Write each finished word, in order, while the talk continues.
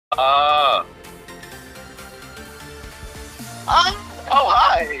Oh,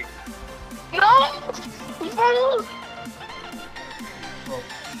 hi! No!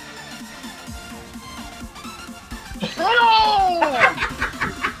 No!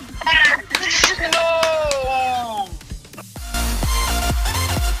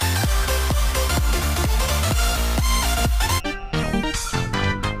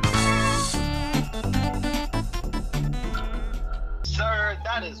 Sir,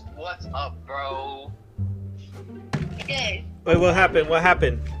 that is what's up, bro. Okay. Wait, what happened? What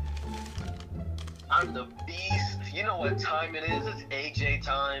happened? I'm the beast. You know what time it is. It's AJ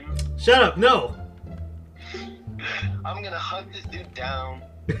time. Shut up! No. I'm gonna hunt this dude down.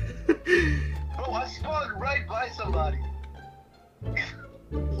 Bro, I spawned right by somebody.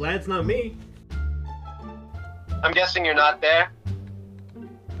 Glad it's not me. I'm guessing you're not there?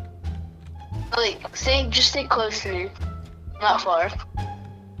 Like, just stay close to me. Not far.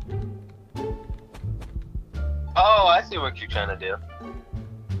 Oh, I see what you're trying to do.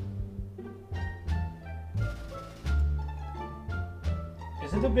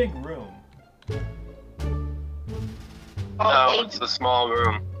 Is it a big room? No, hey, it's the small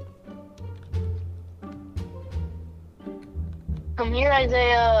room. come here,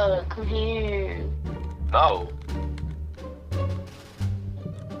 Isaiah. Come here. No.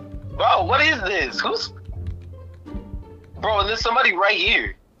 Bro, what is this? Who's... Bro, and there's somebody right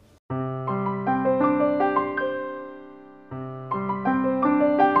here.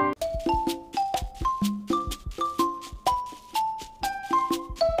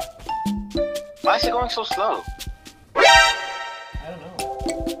 Why is it going so slow? I don't know.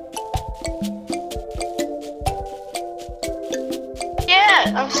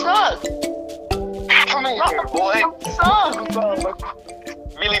 Yeah, I'm stuck. Come here, boy. I'm stuck, bro.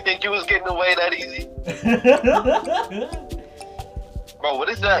 Really think you was getting away that easy? Bro, what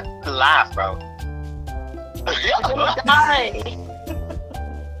is that laugh, bro? I'm gonna die.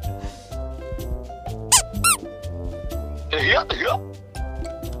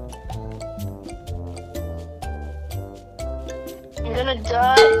 I'm gonna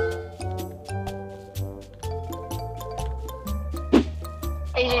die.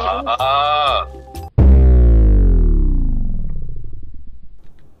 AJ,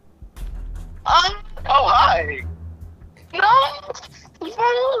 Oh, hi! no!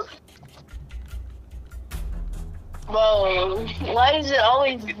 Bro, why is it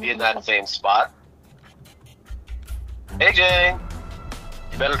always You'd be in that same spot. AJ,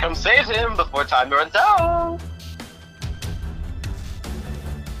 you better come save him before time runs out.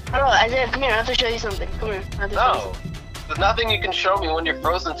 Bro, Isaiah, come here, I have to show you something. Come here. I have to show you No, there's nothing you can show me when you're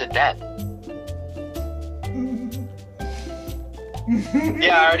frozen to death.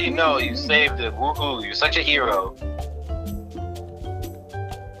 Yeah, I already know. You saved him. Woohoo, you're such a hero.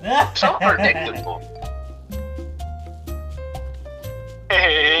 So predictable.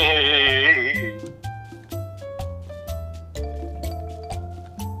 Hey.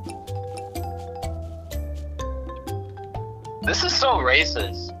 This is so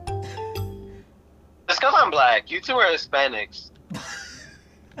racist. It's because I'm black. You two are Hispanics.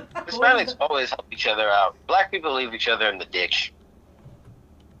 Hispanics always help each other out. Black people leave each other in the ditch.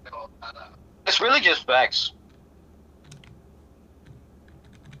 It's really just facts.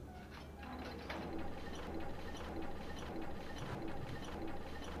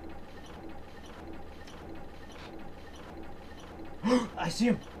 I see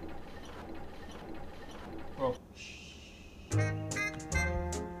him. Bro.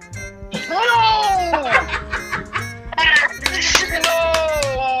 No!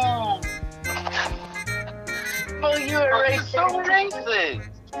 Bro, you are You're right so racist.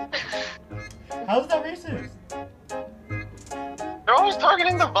 How's that racist? They're always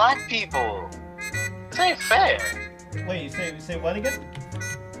targeting the black people. This ain't fair. Wait, you say what again?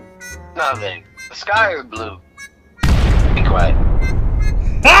 Nothing. The sky or blue? Be quiet.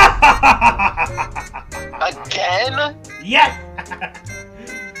 Again? Yes!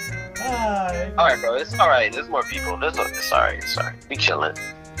 Alright, bro. It's alright. There's more people. It's alright. Be chilling.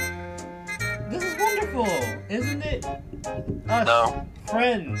 This is wonderful, isn't it? Us, No.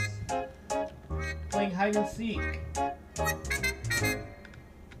 friends, playing hide and seek.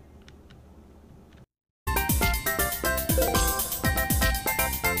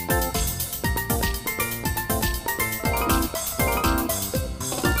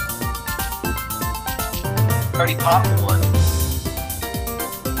 Already popped one.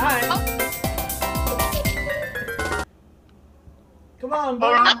 Hi. Come on,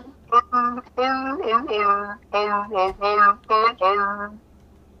 buddy.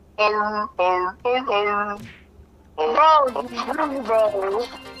 Bro, bro.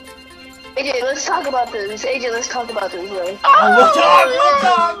 AJ, let's talk about this. AJ, let's talk about this, bro.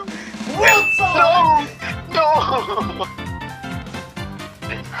 Oh, we'll talk! No!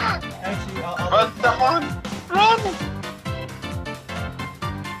 Actually, I'll Run, Stefan! Run!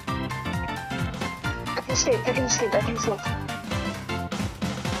 I can escape, I can escape, I can escape.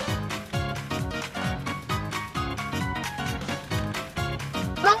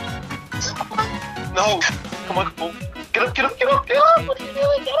 No! Come on, come on. Get up, get up, get up, get up! What are you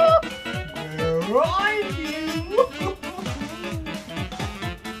doing? Get up! Where are you?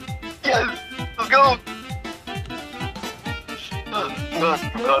 Yes! Let's go! I'm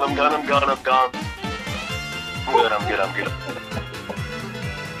gone, I'm gone, I'm gone, I'm gone. I'm good, I'm good, I'm good.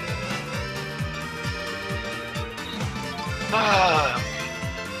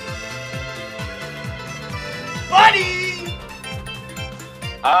 Buddy!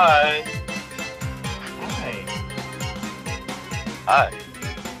 Hi. Hi. Hi.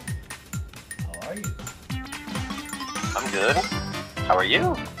 How are you? I'm good. How are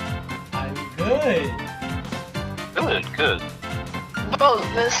you? I'm good. Good, good. Bro,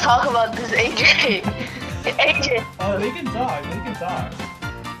 let's talk about this, AJ. AJ. Oh, we can talk. We can talk.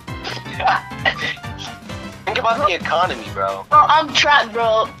 Think about the economy, bro. Bro, I'm trapped,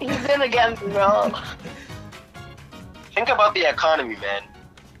 bro. He's gonna get me, bro. Think about the economy, man.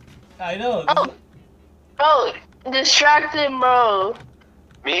 I know. Oh, bro, distract him, bro.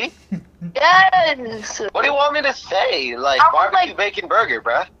 Me? Yes. What do you want me to say? Like, I was barbecue like- bacon burger,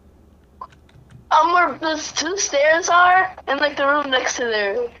 bruh. Where those 2 stairs are, and like the room next to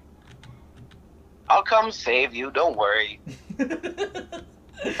there. I'll come save you, don't worry. I'm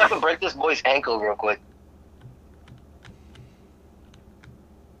gonna break this boy's ankle real quick.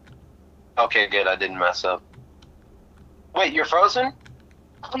 Okay, good, I didn't mess up. Wait, you're frozen?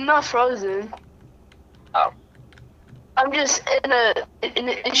 I'm not frozen. Oh. I'm just in an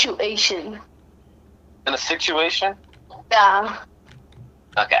situation. In a situation? Yeah.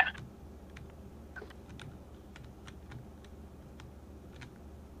 Okay.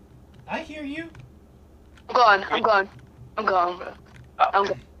 I hear you. I'm gone. I'm gone. I'm gone, bro. Oh. I'm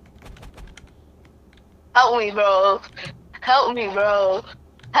gone. Help me, bro. Help me, bro.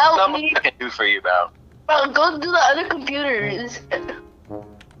 Help Not me. much I can do for you, bro. Bro, go to the other computers.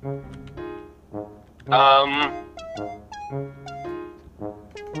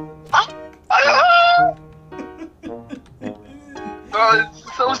 Bro,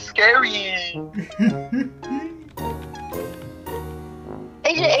 it's so scary.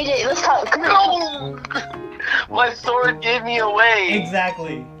 AJ, let's talk. Come here. No! My sword gave me away.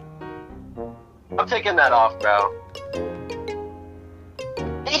 Exactly. I'm taking that off, bro.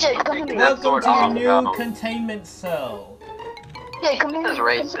 AJ, come to me. That's Welcome sword to your off, new bro. containment cell. AJ, come here. This is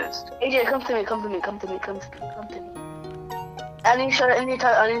racist. AJ, come to me. Come to me. Come to me. Come to me. Come to me. I need to show you. I need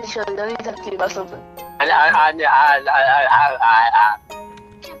to show you. I need to talk to you about something.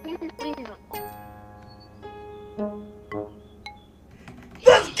 Please.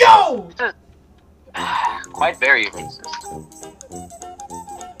 Let's go! Quite very racist.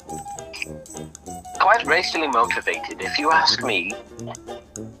 Quite racially motivated, if you ask me. Is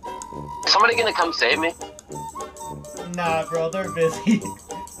somebody gonna come save me? Nah, bro, they're busy.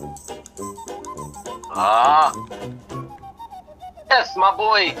 Ah. Yes, my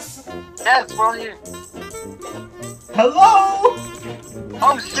boy. Yes, bro, here. Hello?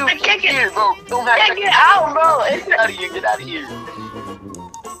 I'm super here, bro. Don't have to Get out, bro. Get out of here, get out of here.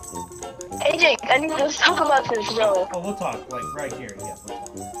 AJ, I need to talk about this, bro. Oh, we'll talk, like, right here. Yeah, we'll talk.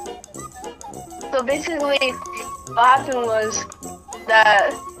 So basically, what happened was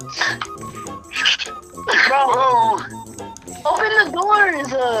that, bro, Bro. open the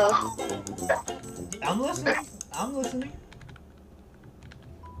doors. I'm listening. I'm listening.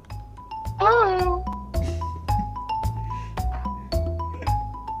 Oh.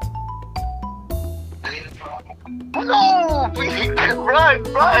 No! Run,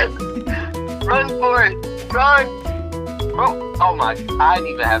 run! Run for it! Run! Bro, oh my, I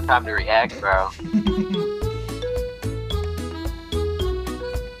didn't even have time to react, bro.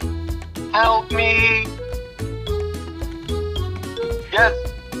 Help me! Yes!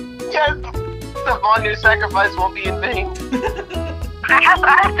 Yes! Stefan, your sacrifice won't be in vain.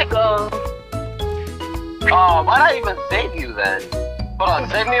 I have to go. Oh, why'd I even save you then? Hold on,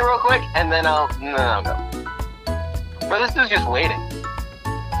 save me real quick, and then I'll go. Bro, this dude's just waiting.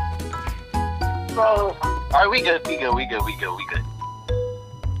 Bro, Alright, we good, we good, we good, we good, we good.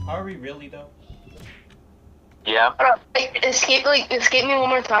 Are we really, though? Yeah? bro, escape me one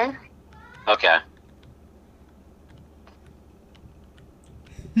more time. Okay.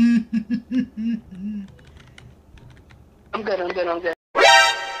 I'm good.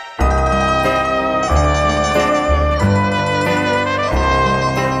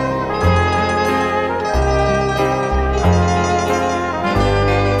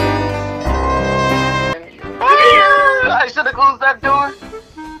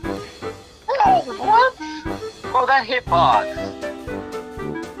 Bro, that hitbox.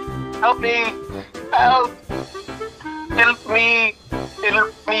 Help me. Help. Help me.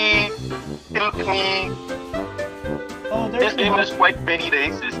 Help me. Help me. Oh, This there's game the is quite many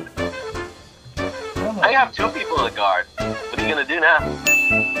days. oh. I have 2 people to guard. What are you gonna do now?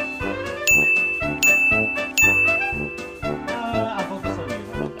 I'll focus on you.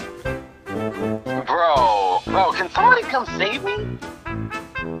 How about that? Bro, can somebody come save me?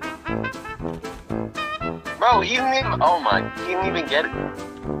 Bro, he didn't even, oh my, he didn't even get it.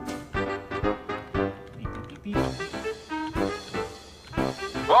 Beep, beep, beep, beep.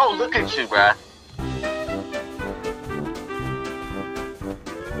 Bro, look at you, bruh.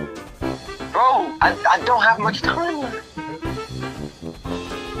 Bro, I don't have much time left.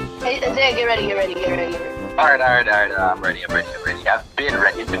 Hey, Isaiah, get ready. Alright, I'm ready. I've been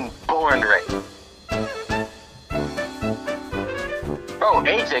ready, I've been born ready. Bro,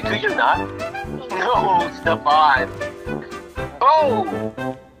 AJ, could you not? No, Stefan.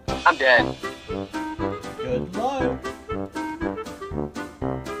 Oh! I'm dead. Good luck.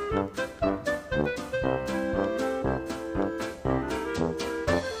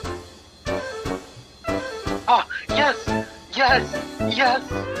 Oh, yes!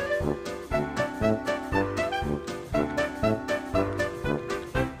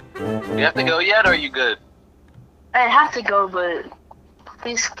 You have to go yet, or are you good? I have to go, but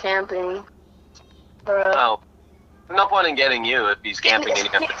he's camping. Bruh. Oh. No point in getting you if he's camping and you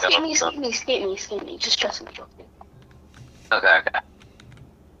have to go. Skate me. Just trust me. Okay.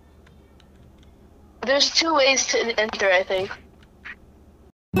 There's 2 ways to enter, I think.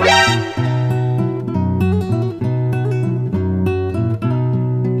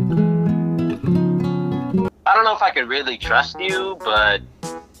 I don't know if I could really trust you, but...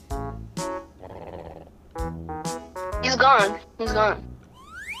 He's gone.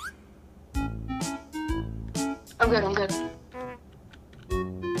 I'm good.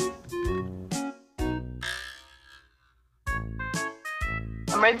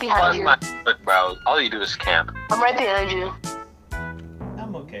 I'm right behind you. my foot, bro. All you do is camp. I'm right behind you.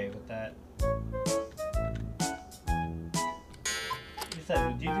 I'm okay with that. You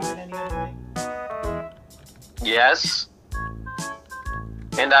said, would you do it any other way? Yes.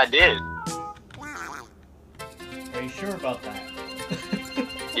 And I did. Are you sure about that?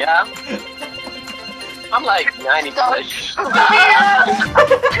 Yeah. I'm like 90 push. Close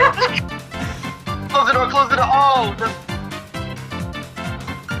the door. Oh!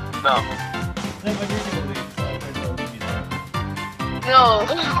 No. No, but you're gonna leave, so I'm gonna leave you there. No,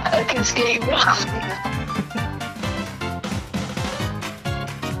 I can skate, bro.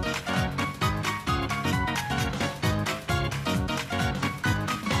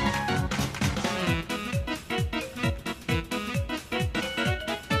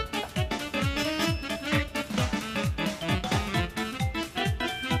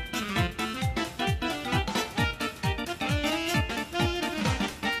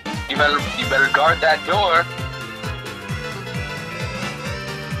 You better guard that door.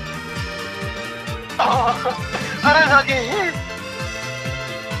 Oh, I did not get hit.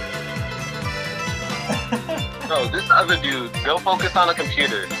 Bro, this other dude, go focus on the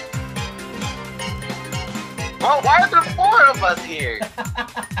computer. Bro, why are there 4 of us here?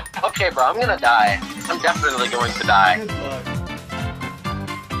 Okay, bro, I'm gonna die. I'm definitely going to die. Good luck.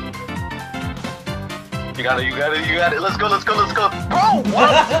 You got it. Let's go. Bro,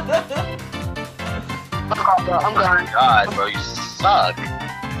 what? I'm gone. God, bro, you suck.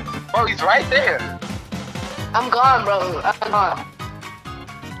 Bro, he's right there. I'm gone, bro. I'm gone.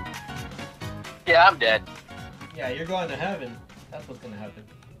 Yeah, I'm dead. Yeah, you're going to heaven. That's what's gonna happen.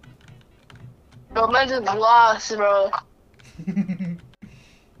 Bro, man just lost, bro.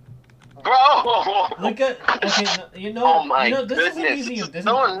 Bro! Look at, okay, you know, Oh my this goodness. is a museum.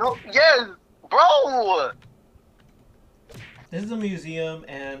 Yes, bro! This is a museum,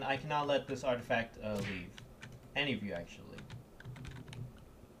 and I cannot let this artifact leave. Any of you, actually.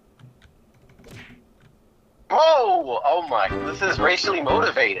 Bro! Oh my, this is racially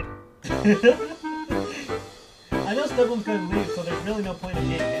motivated. I know Stubborn couldn't leave, so there's really no point in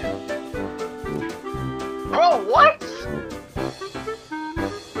getting him. Bro, what?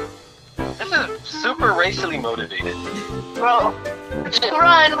 This is super racially motivated. Bro.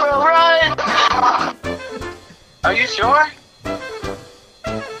 Run, bro, run! Are you sure?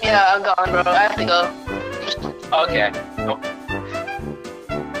 Yeah, I'm gone, bro. I have to go. Okay.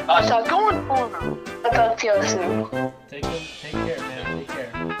 Stop going for I'll talk to you soon. Take care, man. Take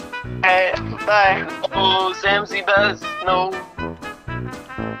care. Alright, bye. Oh, Samsy Best. No.